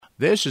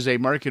This is a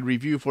market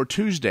review for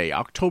Tuesday,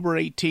 October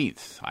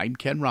 18th. I'm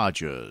Ken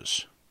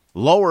Rogers.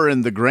 Lower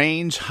in the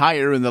grains,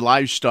 higher in the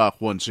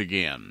livestock once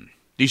again.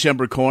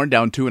 December corn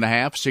down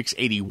 2.5,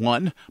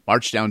 681.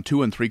 March down 2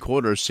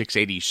 3/4,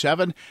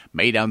 687.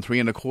 May down 3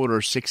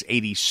 1/4,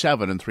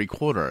 687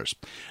 3/4.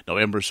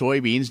 November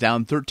soybeans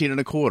down 13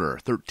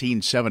 1/4,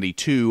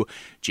 1372.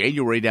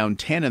 January down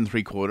 10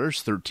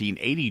 3/4,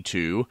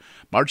 1382.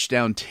 March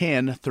down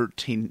 10,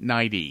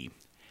 1390.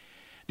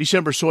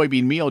 December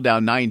soybean meal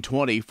down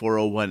 9.20,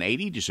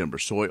 401.80. December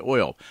soy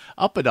oil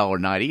up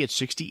 $1.90 at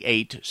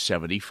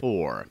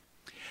 68.74.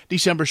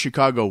 December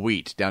Chicago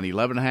wheat down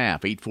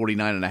 11.5,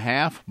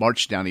 849.5.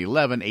 March down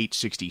 11,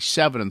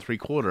 867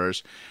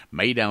 3/4.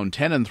 May down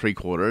 10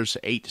 3/4,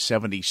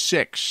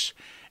 876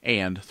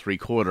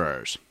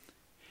 3/4.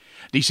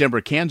 December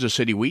Kansas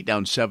City wheat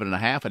down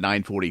 7.5 at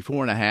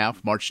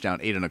 944.5. March down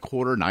 8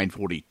 1/4,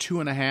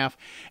 942.5.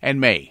 And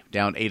May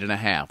down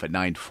 8.5 at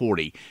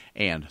 940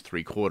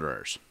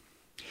 3/4.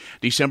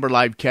 December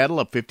live cattle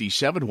up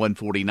 57,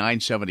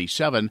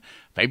 149.77.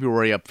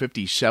 February up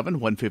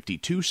 57,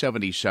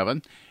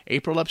 152.77.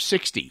 April up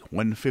 60,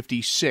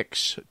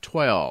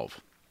 156.12.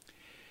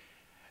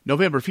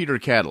 November feeder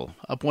cattle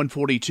up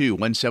 142,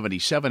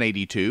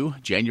 177.82.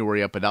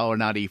 January up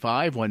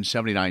 $1.95,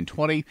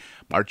 179.20.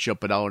 March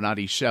up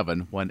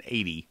 $1.97,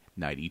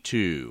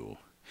 180.92.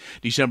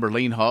 December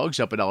lean hogs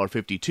up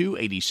 $1.52,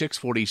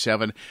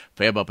 86.47.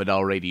 Feb up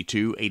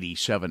 $1.82,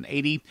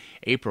 87.80.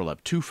 April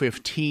up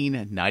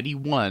 $2.15,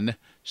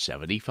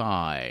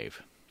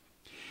 91.75.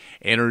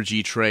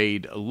 Energy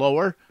trade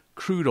lower: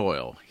 crude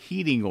oil,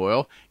 heating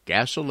oil,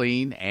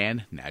 gasoline,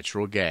 and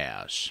natural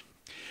gas.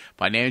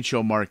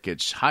 Financial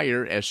markets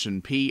higher: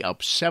 S&P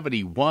up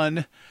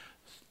 71,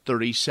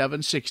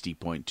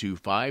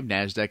 3760.25.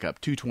 NASDAQ up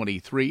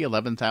 223,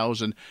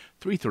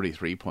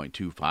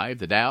 11,333.25.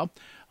 The Dow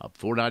up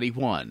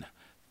 491,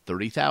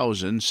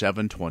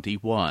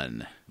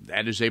 30,721.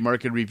 That is a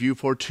market review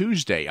for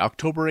Tuesday,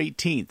 October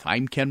 18th.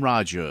 I'm Ken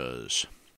Rogers.